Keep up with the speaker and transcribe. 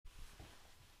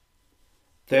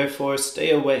Therefore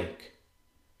stay awake,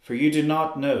 for you do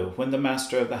not know when the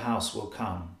master of the house will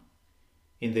come,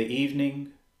 in the evening,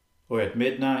 or at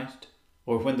midnight,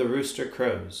 or when the rooster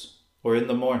crows, or in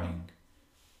the morning,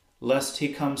 lest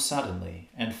he come suddenly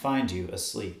and find you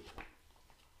asleep.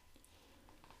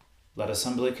 Let us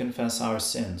humbly confess our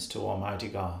sins to Almighty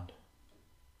God.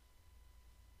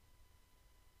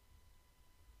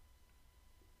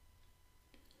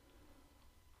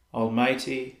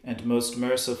 Almighty and most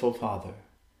merciful Father,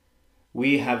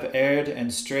 we have erred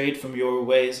and strayed from your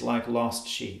ways like lost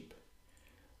sheep.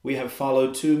 We have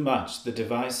followed too much the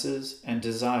devices and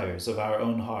desires of our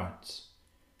own hearts.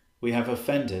 We have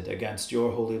offended against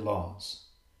your holy laws.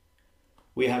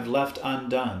 We have left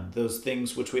undone those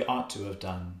things which we ought to have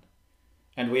done,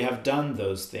 and we have done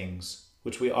those things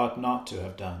which we ought not to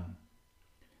have done.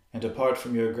 And apart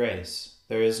from your grace,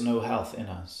 there is no health in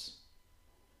us.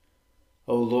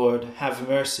 O Lord, have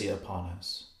mercy upon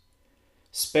us.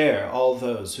 Spare all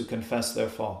those who confess their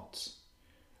faults.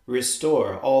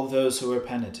 Restore all those who are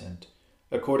penitent,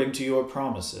 according to your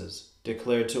promises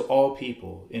declared to all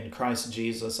people in Christ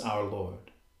Jesus our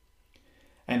Lord.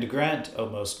 And grant, O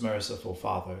most merciful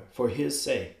Father, for his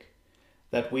sake,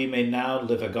 that we may now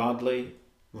live a godly,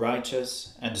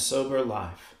 righteous, and sober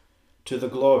life, to the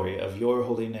glory of your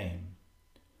holy name.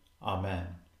 Amen.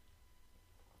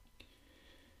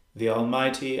 The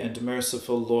Almighty and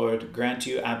merciful Lord grant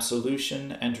you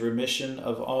absolution and remission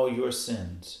of all your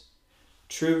sins,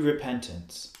 true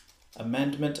repentance,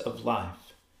 amendment of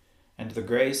life, and the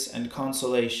grace and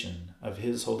consolation of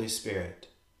his Holy Spirit.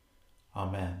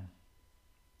 Amen.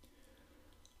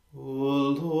 O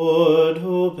Lord,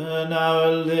 open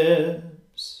our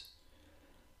lips,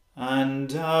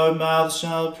 and our mouth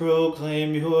shall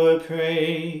proclaim your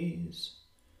praise.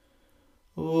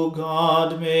 O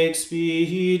God, make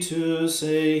speed to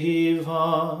save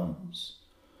us.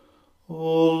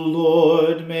 O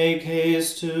Lord, make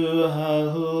haste to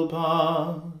help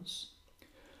us.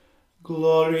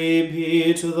 Glory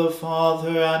be to the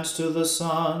Father, and to the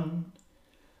Son,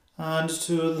 and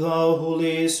to the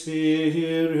Holy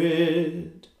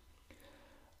Spirit,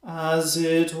 as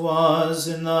it was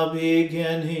in the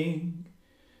beginning,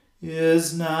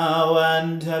 is now,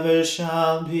 and ever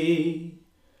shall be,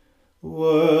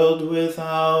 world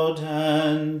without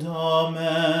end.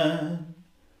 Amen.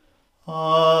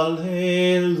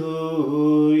 Alleluia.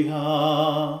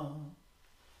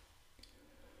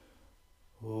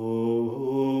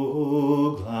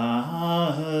 O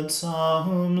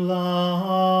gladsome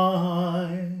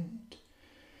light,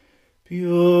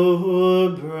 pure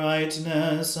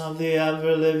brightness of the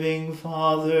ever-living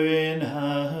Father in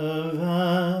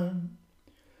heaven,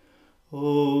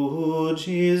 O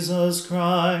Jesus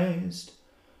Christ,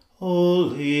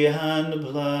 holy and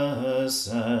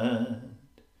blessed,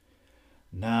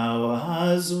 now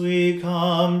as we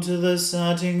come to the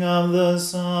setting of the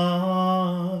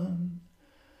sun,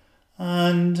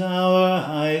 and our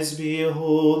eyes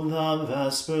behold the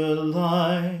vesper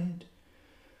light,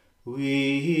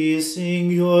 we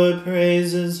sing your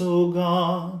praises, O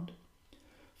God,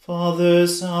 Father,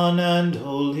 Son, and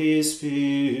Holy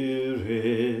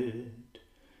Spirit.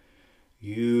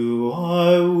 You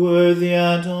are worthy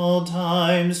at all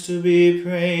times to be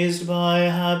praised by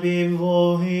happy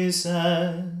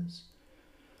voices,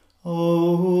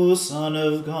 O Son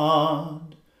of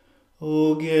God,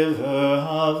 O Giver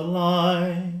of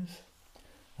life,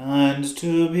 and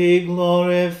to be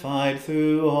glorified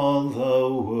through all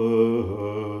the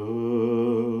world.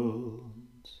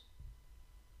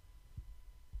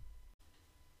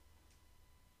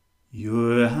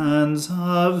 Your hands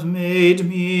have made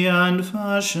me and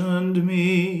fashioned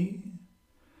me.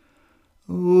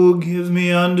 O give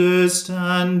me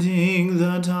understanding,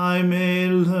 that I may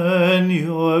learn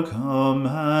your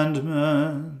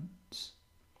commandments.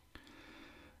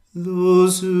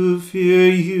 Those who fear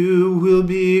you will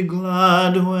be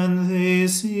glad when they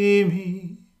see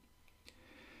me,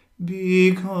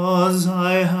 because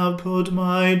I have put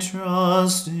my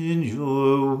trust in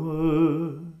your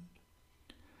word.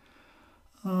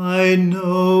 I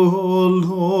know, O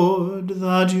Lord,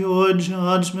 that your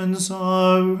judgments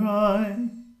are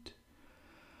right,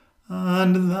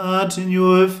 and that in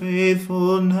your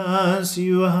faithfulness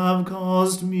you have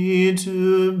caused me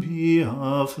to be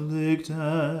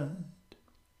afflicted.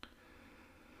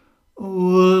 O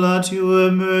let your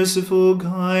merciful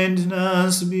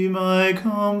kindness be my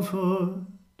comfort,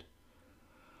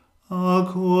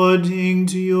 according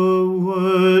to your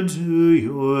word to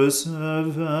your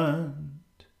servant.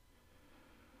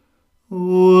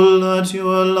 O let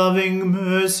your loving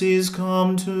mercies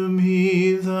come to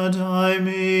me, that I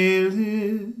may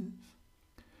live.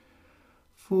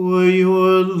 for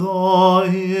your law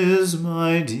is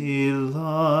my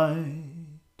delight.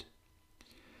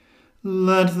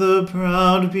 Let the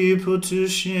proud be put to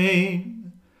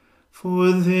shame,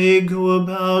 for they go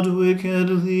about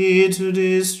wickedly to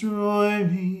destroy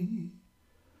me.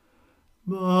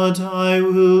 But I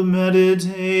will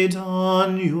meditate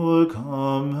on your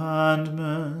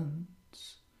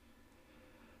commandments.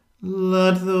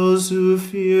 Let those who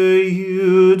fear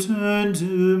you turn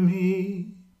to me,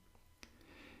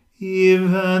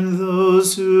 even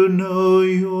those who know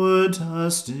your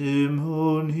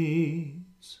testimonies.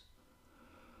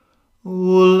 O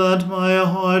let my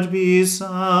heart be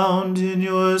sound in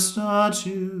your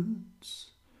statutes,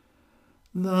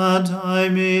 that I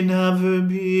may never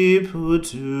be put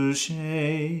to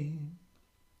shame.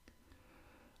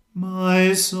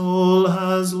 My soul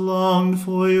has longed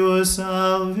for your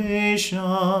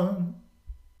salvation,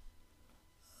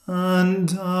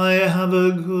 and I have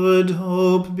a good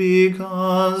hope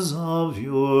because of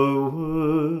your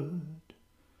word.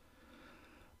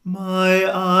 My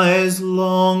eyes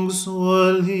long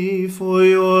sorely for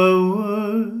your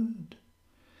word,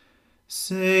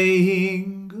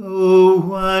 saying, "Oh,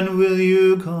 when will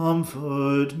you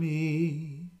comfort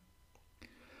me?"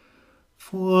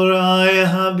 For I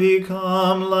have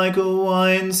become like a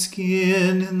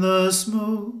wineskin in the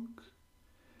smoke,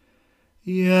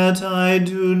 yet I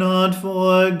do not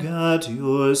forget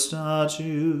your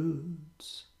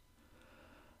statutes.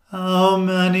 How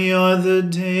many are the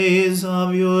days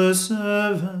of your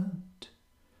servant?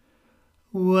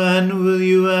 When will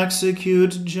you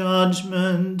execute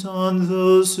judgment on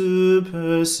those who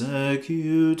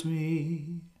persecute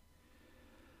me?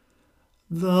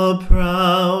 The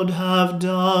proud have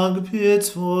dug pits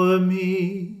for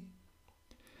me.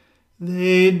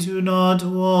 They do not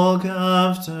walk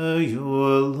after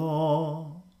your law.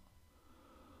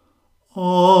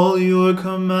 All your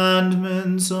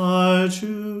commandments are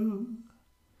true.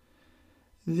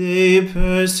 They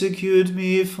persecute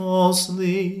me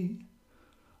falsely.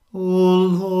 O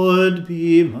Lord,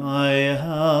 be my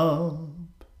help.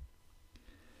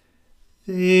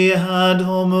 They had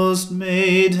almost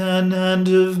made an end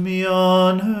of me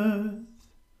on earth,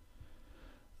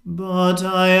 but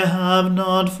I have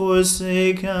not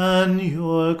forsaken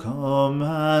your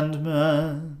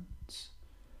commandments.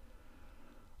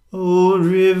 O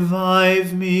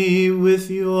revive me with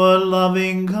your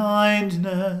loving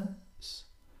kindness,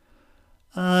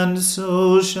 and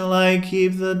so shall I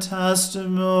keep the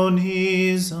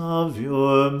testimonies of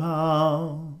your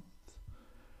mouth.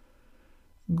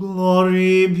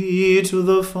 Glory be to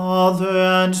the Father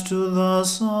and to the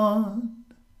Son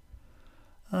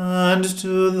and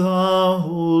to the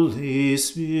Holy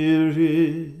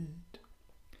Spirit,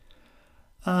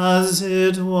 as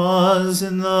it was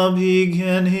in the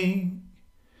beginning,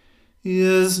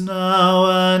 is now,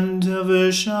 and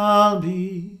ever shall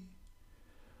be,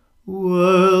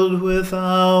 world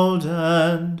without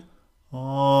end.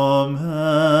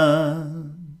 Amen.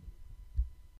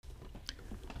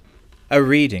 A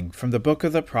reading from the book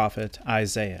of the prophet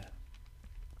Isaiah.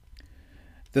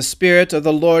 The Spirit of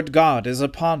the Lord God is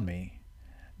upon me,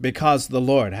 because the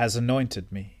Lord has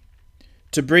anointed me,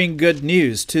 to bring good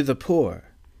news to the poor.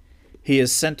 He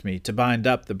has sent me to bind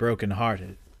up the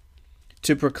brokenhearted,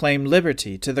 to proclaim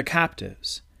liberty to the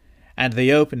captives, and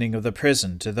the opening of the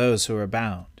prison to those who are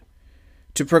bound,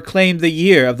 to proclaim the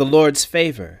year of the Lord's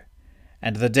favor,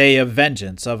 and the day of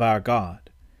vengeance of our God,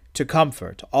 to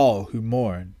comfort all who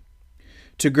mourn,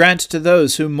 to grant to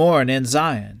those who mourn in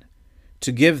Zion,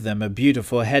 to give them a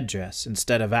beautiful headdress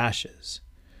instead of ashes,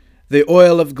 the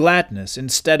oil of gladness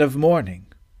instead of mourning,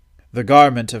 the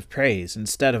garment of praise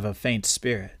instead of a faint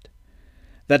spirit,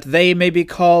 that they may be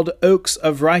called oaks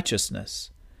of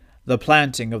righteousness, the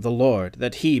planting of the Lord,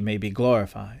 that he may be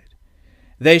glorified.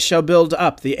 They shall build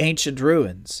up the ancient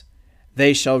ruins.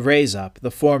 They shall raise up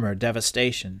the former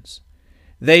devastations.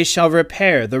 They shall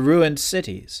repair the ruined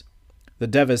cities, the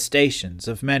devastations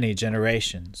of many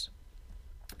generations.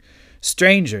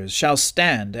 Strangers shall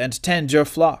stand and tend your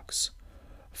flocks.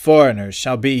 Foreigners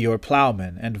shall be your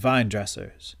plowmen and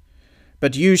vine-dressers.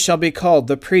 But you shall be called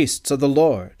the priests of the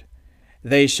Lord.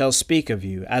 They shall speak of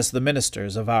you as the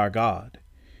ministers of our God.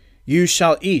 You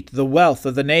shall eat the wealth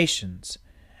of the nations,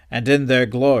 and in their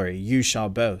glory you shall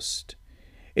boast.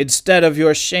 Instead of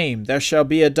your shame there shall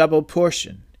be a double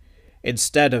portion.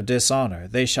 Instead of dishonor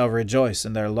they shall rejoice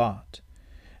in their lot.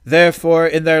 Therefore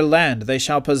in their land they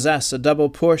shall possess a double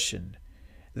portion.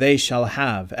 They shall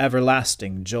have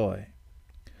everlasting joy.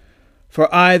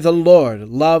 For I, the Lord,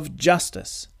 love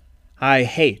justice. I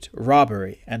hate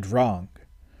robbery and wrong.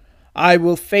 I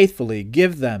will faithfully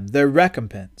give them their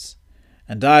recompense,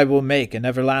 and I will make an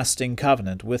everlasting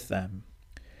covenant with them.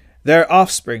 Their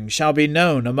offspring shall be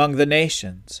known among the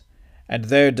nations, and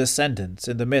their descendants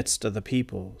in the midst of the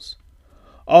peoples.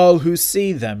 All who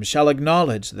see them shall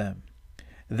acknowledge them.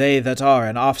 They that are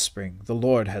an offspring the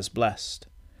Lord has blessed.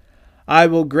 I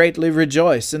will greatly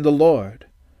rejoice in the Lord.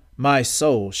 My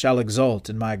soul shall exult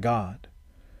in my God.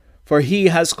 For he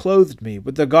has clothed me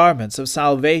with the garments of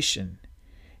salvation.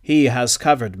 He has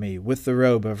covered me with the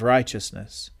robe of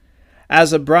righteousness.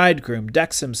 As a bridegroom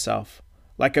decks himself,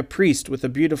 like a priest with a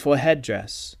beautiful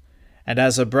headdress, and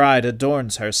as a bride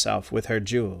adorns herself with her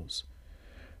jewels.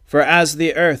 For as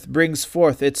the earth brings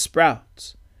forth its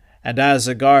sprouts, and as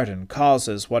a garden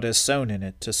causes what is sown in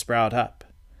it to sprout up,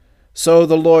 so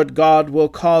the Lord God will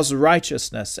cause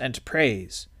righteousness and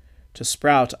praise to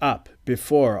sprout up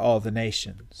before all the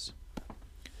nations.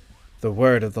 The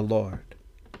word of the Lord.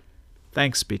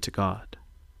 Thanks be to God.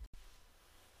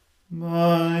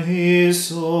 My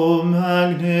soul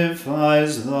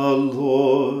magnifies the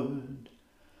Lord,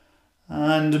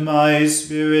 and my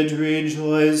spirit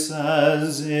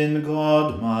rejoices in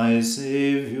God my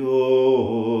Saviour.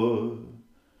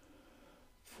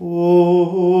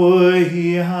 For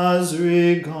he has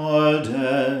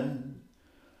regarded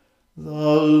the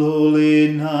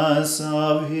lowliness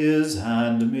of his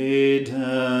handmaiden.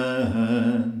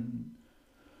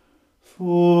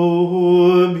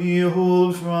 For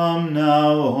behold, from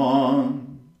now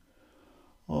on,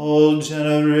 all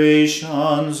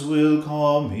generations will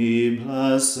call me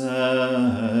blessed.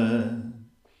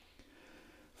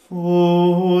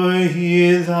 For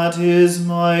he that is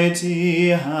mighty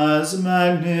has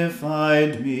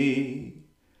magnified me,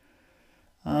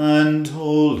 and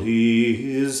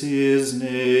holy is his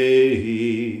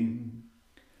name.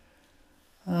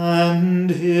 And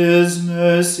his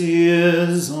mercy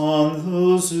is on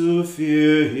those who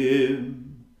fear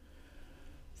him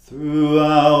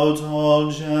throughout all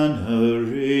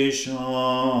generations.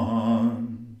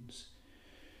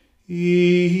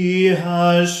 He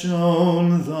has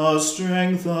shown the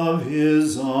strength of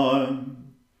his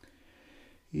arm.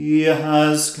 He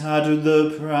has scattered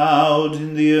the proud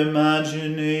in the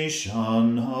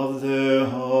imagination of their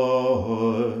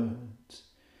heart.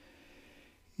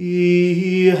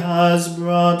 He has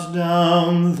brought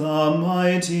down the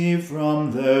mighty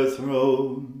from their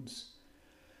thrones,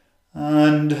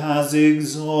 and has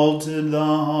exalted the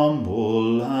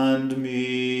humble and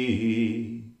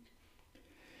meek.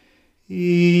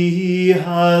 He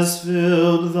has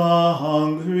filled the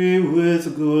hungry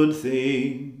with good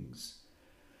things,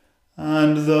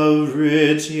 and the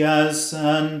rich he has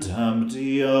sent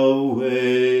empty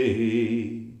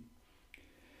away.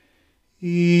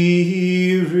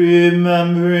 He,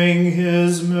 remembering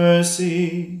his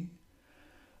mercy,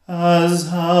 has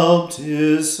helped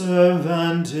his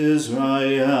servant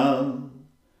Israel,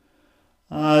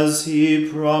 as he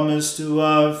promised to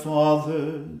our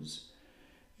fathers,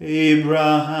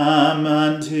 Abraham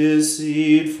and his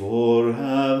seed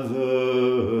forever.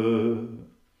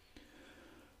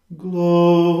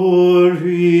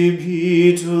 Glory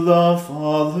be to the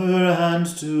Father and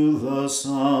to the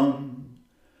Son,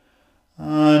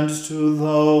 and to the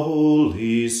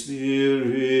Holy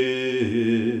Spirit,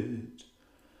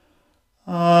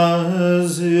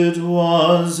 as it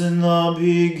was in the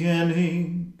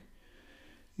beginning,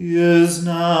 is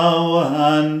now,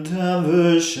 and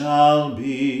ever shall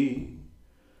be,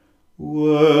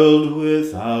 world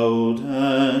without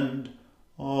end.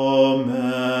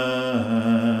 Amen.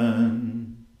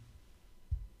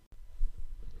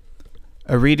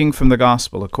 A reading from the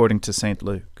Gospel according to St.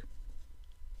 Luke.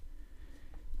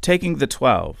 Taking the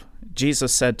 12,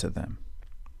 Jesus said to them,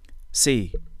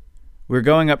 See, we're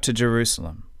going up to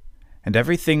Jerusalem, and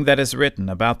everything that is written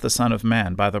about the Son of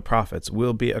Man by the prophets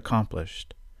will be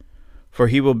accomplished. For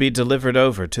he will be delivered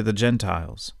over to the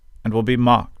Gentiles, and will be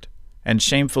mocked, and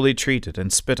shamefully treated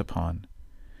and spit upon.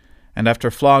 And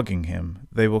after flogging him,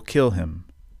 they will kill him,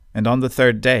 and on the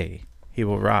third day he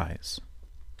will rise.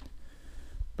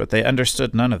 But they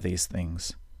understood none of these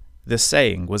things. This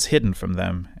saying was hidden from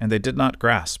them, and they did not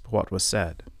grasp what was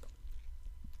said.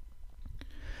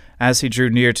 As he drew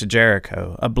near to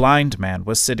Jericho, a blind man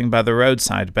was sitting by the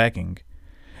roadside begging,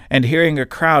 and hearing a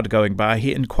crowd going by,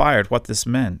 he inquired what this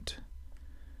meant.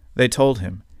 They told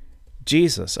him,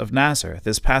 Jesus of Nazareth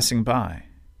is passing by.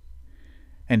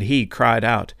 And he cried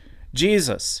out,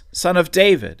 Jesus, Son of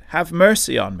David, have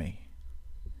mercy on me.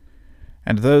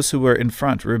 And those who were in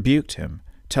front rebuked him,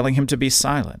 telling him to be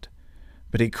silent.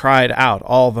 But he cried out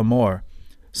all the more,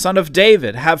 Son of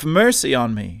David, have mercy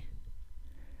on me.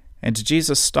 And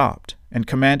Jesus stopped and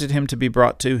commanded him to be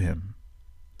brought to him.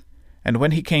 And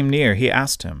when he came near, he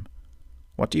asked him,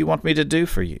 "What do you want me to do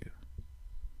for you?"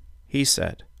 He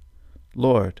said,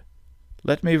 "Lord,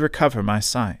 let me recover my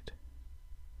sight."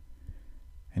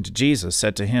 And Jesus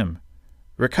said to him,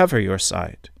 "Recover your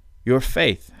sight. Your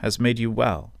faith has made you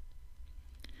well."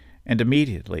 And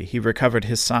immediately he recovered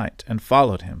his sight and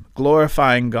followed him,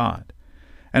 glorifying God.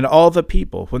 And all the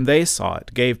people, when they saw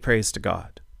it, gave praise to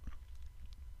God.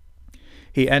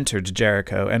 He entered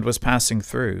Jericho and was passing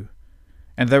through.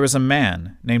 And there was a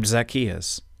man named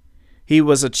Zacchaeus. He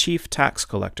was a chief tax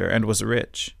collector and was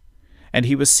rich. And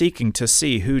he was seeking to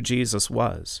see who Jesus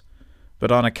was.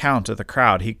 But on account of the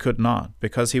crowd he could not,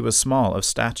 because he was small of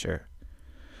stature.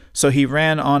 So he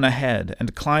ran on ahead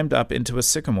and climbed up into a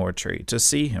sycamore tree to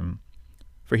see him,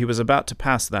 for he was about to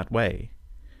pass that way.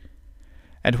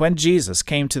 And when Jesus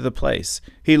came to the place,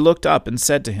 he looked up and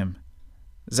said to him,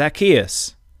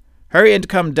 "Zacchaeus, hurry and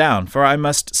come down, for I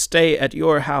must stay at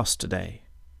your house today."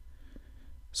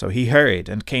 So he hurried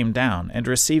and came down and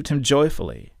received him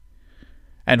joyfully.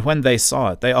 And when they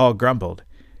saw it, they all grumbled,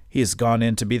 "He is gone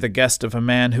in to be the guest of a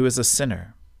man who is a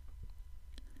sinner."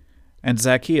 And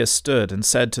Zacchaeus stood and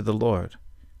said to the Lord,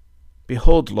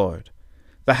 "Behold, Lord,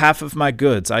 the half of my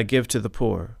goods I give to the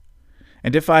poor,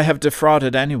 and if I have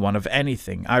defrauded anyone of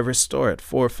anything, I restore it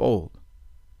fourfold."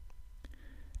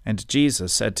 And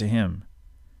Jesus said to him,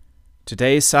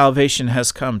 "Today salvation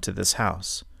has come to this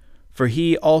house, for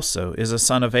he also is a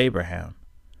son of Abraham.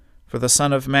 For the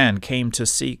Son of Man came to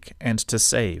seek and to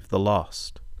save the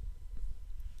lost."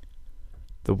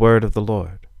 The word of the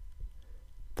Lord.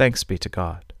 Thanks be to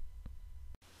God.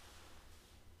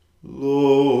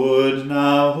 Lord,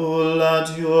 now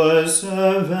let your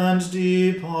servant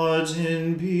depart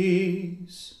in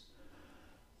peace,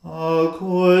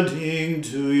 according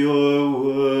to your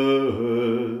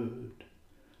word.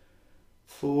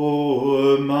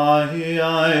 For my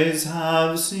eyes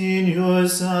have seen your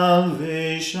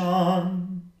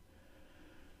salvation,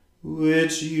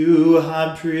 which you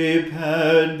have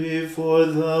prepared before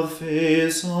the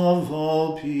face of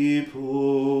all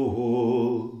people,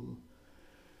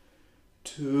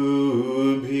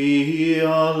 to be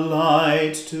a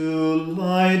light to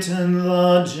lighten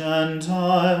the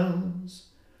Gentiles,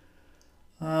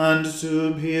 and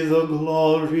to be the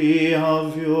glory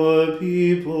of your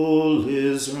people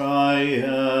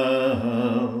Israel.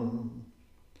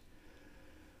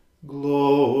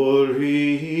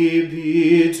 Glory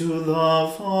be to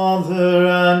the Father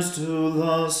and to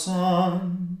the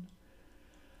Son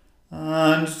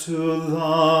and to the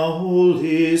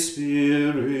Holy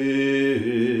Spirit,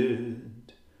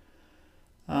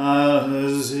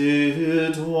 as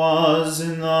it was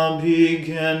in the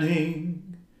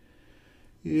beginning,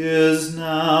 is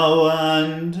now,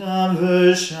 and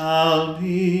ever shall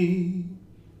be,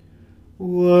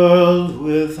 world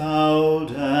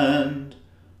without end.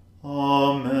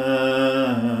 Amen.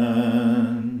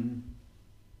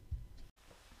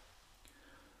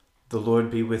 The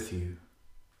Lord be with you.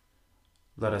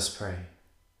 Let us pray.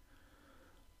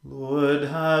 Lord,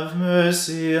 have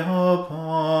mercy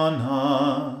upon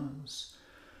us.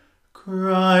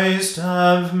 Christ,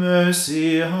 have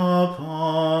mercy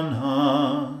upon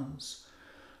us.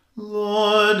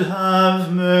 Lord,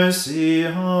 have mercy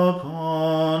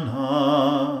upon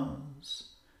us.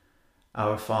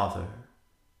 Our Father,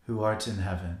 who art in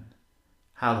heaven,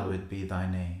 hallowed be thy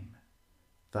name.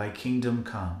 Thy kingdom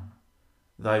come,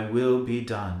 thy will be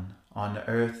done on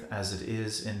earth as it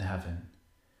is in heaven.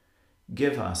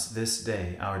 Give us this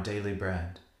day our daily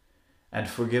bread, and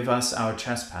forgive us our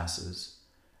trespasses,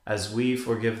 as we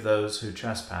forgive those who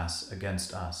trespass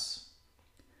against us.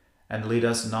 And lead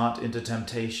us not into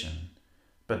temptation,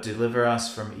 but deliver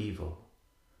us from evil.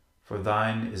 For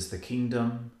thine is the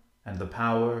kingdom, and the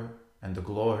power, and the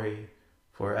glory,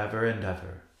 forever and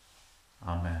ever.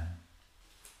 Amen.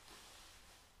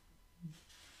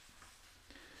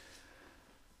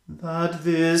 That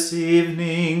this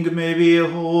evening may be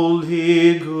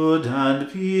wholly good and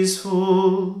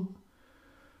peaceful,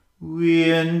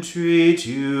 we entreat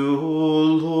you, O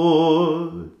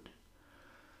Lord,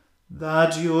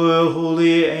 that your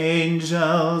holy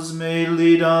angels may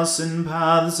lead us in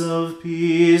paths of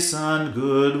peace and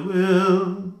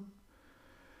goodwill.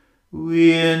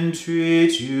 We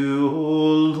entreat you,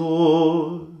 O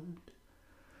Lord,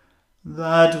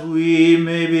 that we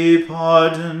may be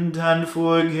pardoned and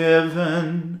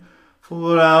forgiven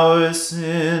for our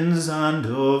sins and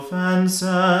offenses.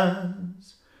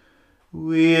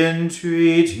 We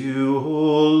entreat you,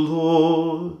 O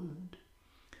Lord,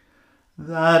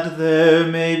 that there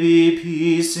may be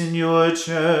peace in your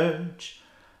church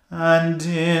and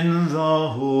in the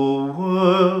whole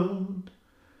world.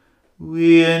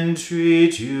 We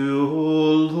entreat you,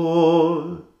 O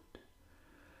Lord,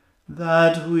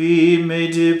 that we may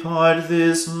depart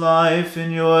this life in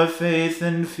your faith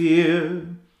and fear,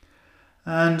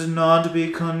 and not be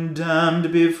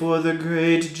condemned before the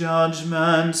great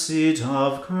judgment seat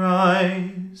of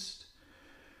Christ.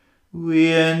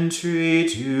 We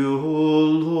entreat you, O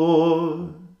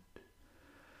Lord,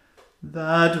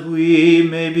 that we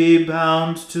may be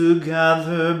bound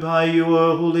together by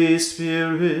your Holy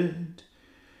Spirit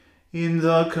in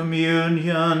the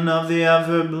communion of the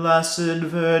ever-blessed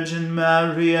Virgin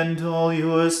Mary and all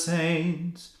your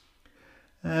saints,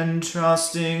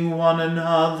 entrusting one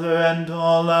another and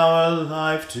all our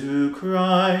life to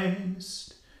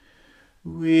Christ.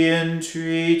 We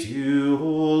entreat you,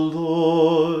 O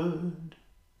Lord.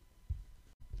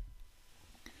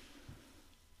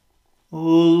 O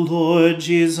Lord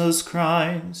Jesus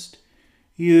Christ,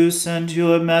 you sent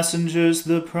your messengers,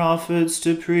 the prophets,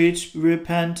 to preach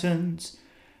repentance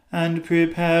and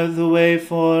prepare the way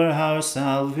for our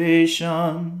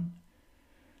salvation.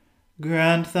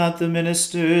 Grant that the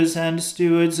ministers and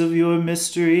stewards of your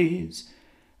mysteries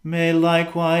may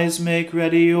likewise make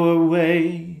ready your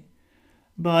way,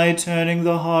 by turning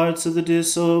the hearts of the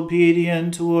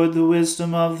disobedient toward the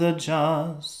wisdom of the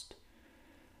just,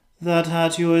 that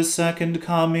at your second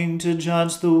coming to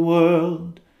judge the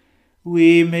world,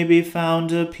 we may be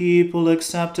found a people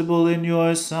acceptable in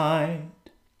your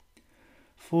sight.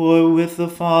 For with the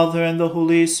Father and the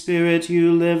Holy Spirit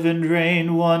you live and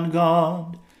reign, one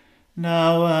God,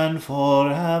 now and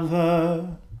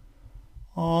forever.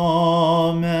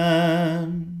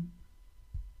 Amen.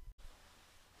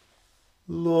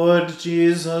 Lord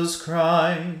Jesus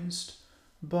Christ,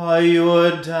 by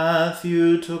your death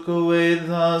you took away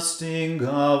the sting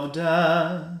of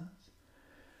death.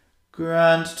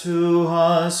 Grant to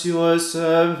us, your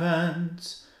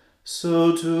servants,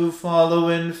 so to follow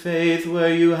in faith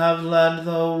where you have led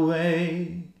the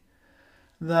way,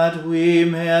 that we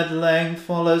may at length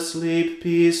fall asleep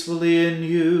peacefully in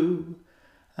you,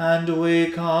 and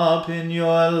wake up in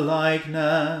your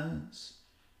likeness.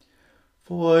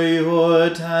 For your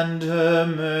tender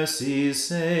mercy's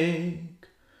sake.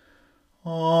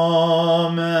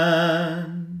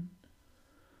 Amen.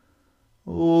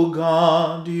 O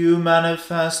God, you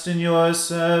manifest in your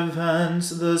servants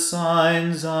the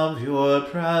signs of your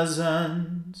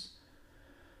presence.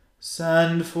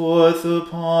 Send forth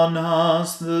upon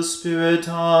us the Spirit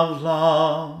of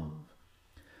love,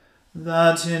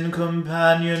 that in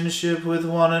companionship with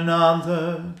one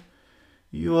another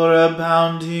your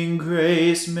abounding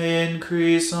grace may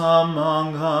increase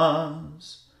among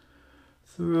us.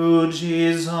 Through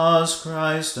Jesus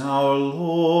Christ our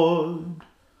Lord.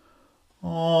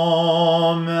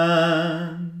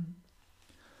 Amen.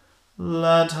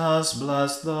 Let us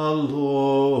bless the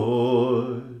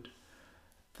Lord.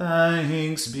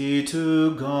 Thanks be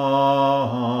to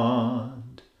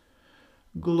God.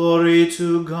 Glory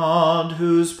to God,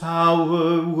 whose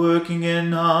power working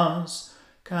in us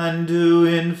can do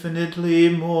infinitely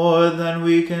more than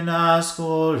we can ask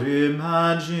or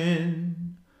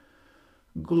imagine.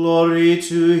 Glory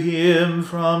to him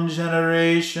from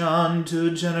generation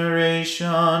to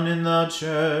generation in the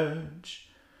Church,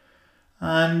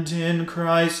 and in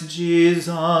Christ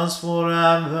Jesus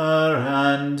forever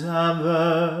and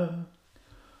ever.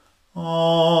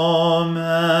 Amen.